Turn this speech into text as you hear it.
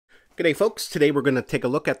G'day folks, today we're going to take a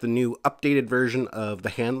look at the new updated version of the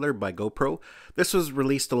handler by GoPro. This was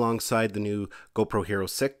released alongside the new GoPro Hero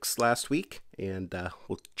 6 last week, and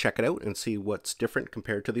we'll check it out and see what's different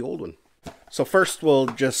compared to the old one. So first we'll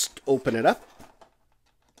just open it up.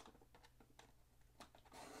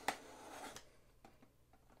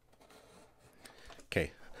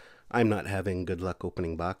 Okay, I'm not having good luck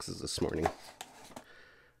opening boxes this morning.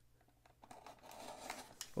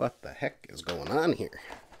 What the heck is going on here?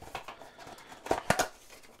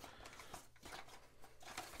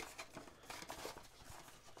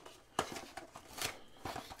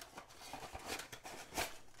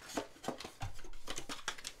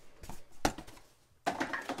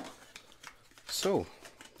 So,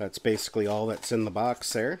 that's basically all that's in the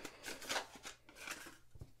box there.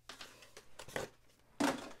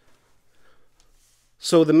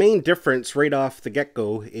 So the main difference right off the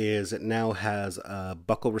get-go is it now has a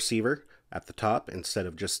buckle receiver at the top instead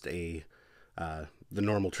of just the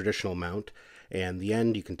normal traditional mount, and the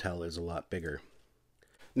end you can tell is a lot bigger.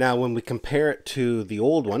 Now when we compare it to the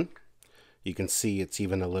old one, you can see it's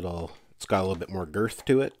got a little bit more girth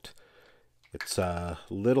to it. It's a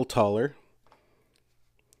little taller.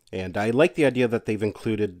 And I like the idea that they've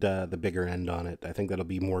included the bigger end on it. I think that'll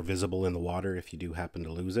be more visible in the water if you do happen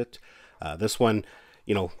to lose it. This one,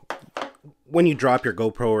 you know, when you drop your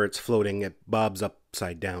GoPro or it's floating, it bobs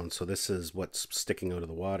upside down. So this is what's sticking out of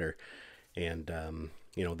the water. And,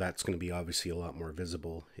 you know, that's going to be obviously a lot more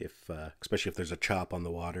visible, especially if there's a chop on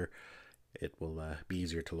the water. It will be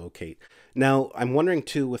easier to locate. Now, I'm wondering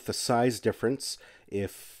too, with the size difference,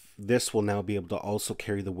 if this will now be able to also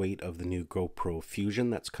carry the weight of the new GoPro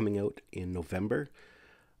Fusion that's coming out in November.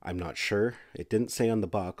 I'm not sure. It didn't say on the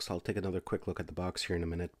box. I'll take another quick look at the box here in a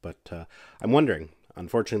minute, but I'm wondering.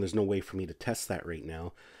 Unfortunately, there's no way for me to test that right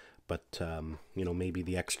now, but you know, maybe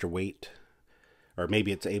the extra weight, or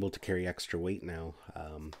maybe it's able to carry extra weight now.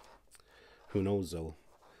 Who knows though?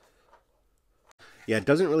 Yeah, it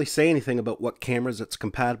doesn't really say anything about what cameras it's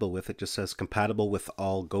compatible with. It just says compatible with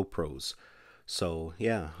all GoPros. So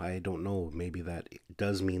yeah, I don't know. Maybe that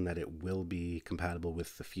does mean that it will be compatible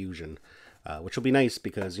with the Fusion, which will be nice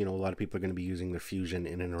because, you know, a lot of people are going to be using the Fusion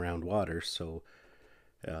in and around water. So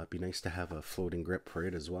it'd be nice to have a floating grip for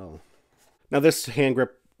it as well. Now this hand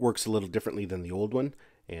grip works a little differently than the old one,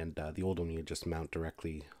 and the old one you just mount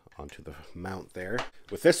directly onto the mount there.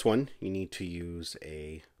 With this one, you need to use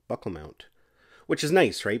a buckle mount, which is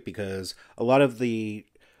nice, right? Because a lot of the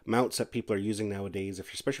mounts that people are using nowadays,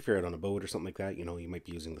 especially if you're out on a boat or something like that, you know, you might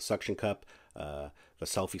be using the suction cup, the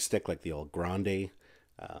selfie stick like the old Grande.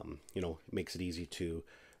 You know, it makes it easy to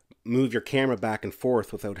move your camera back and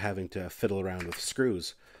forth without having to fiddle around with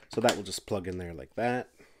screws. So that will just plug in there like that.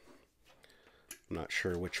 I'm not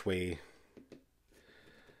sure which way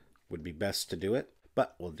would be best to do it,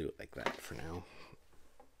 but we'll do it like that for now.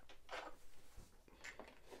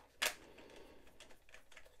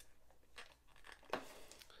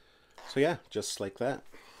 So yeah, just like that.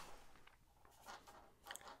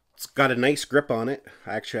 It's got a nice grip on it.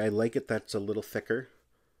 Actually, I like it that's a little thicker.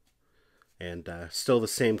 And still the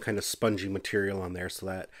same kind of spongy material on there, so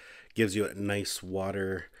that gives you a nice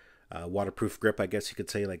waterproof grip, I guess you could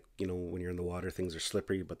say. Like, you know, when you're in the water, things are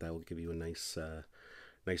slippery, but that will give you a nice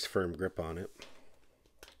firm grip on it.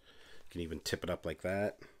 You can even tip it up like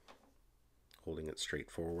that, holding it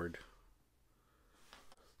straight forward.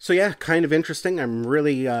 So yeah, kind of interesting. I'm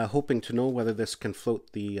really hoping to know whether this can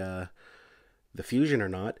float the Fusion or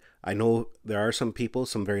not. I know there are some people,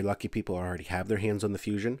 some very lucky people, already have their hands on the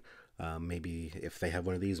Fusion. Maybe if they have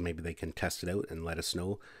one of these, maybe they can test it out and let us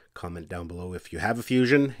know. Comment down below if you have a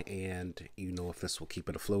Fusion and you know if this will keep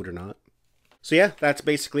it afloat or not. So yeah, that's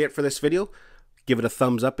basically it for this video. Give it a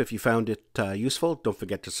thumbs up if you found it useful. Don't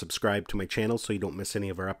forget to subscribe to my channel so you don't miss any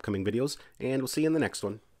of our upcoming videos, and we'll see you in the next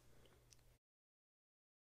one.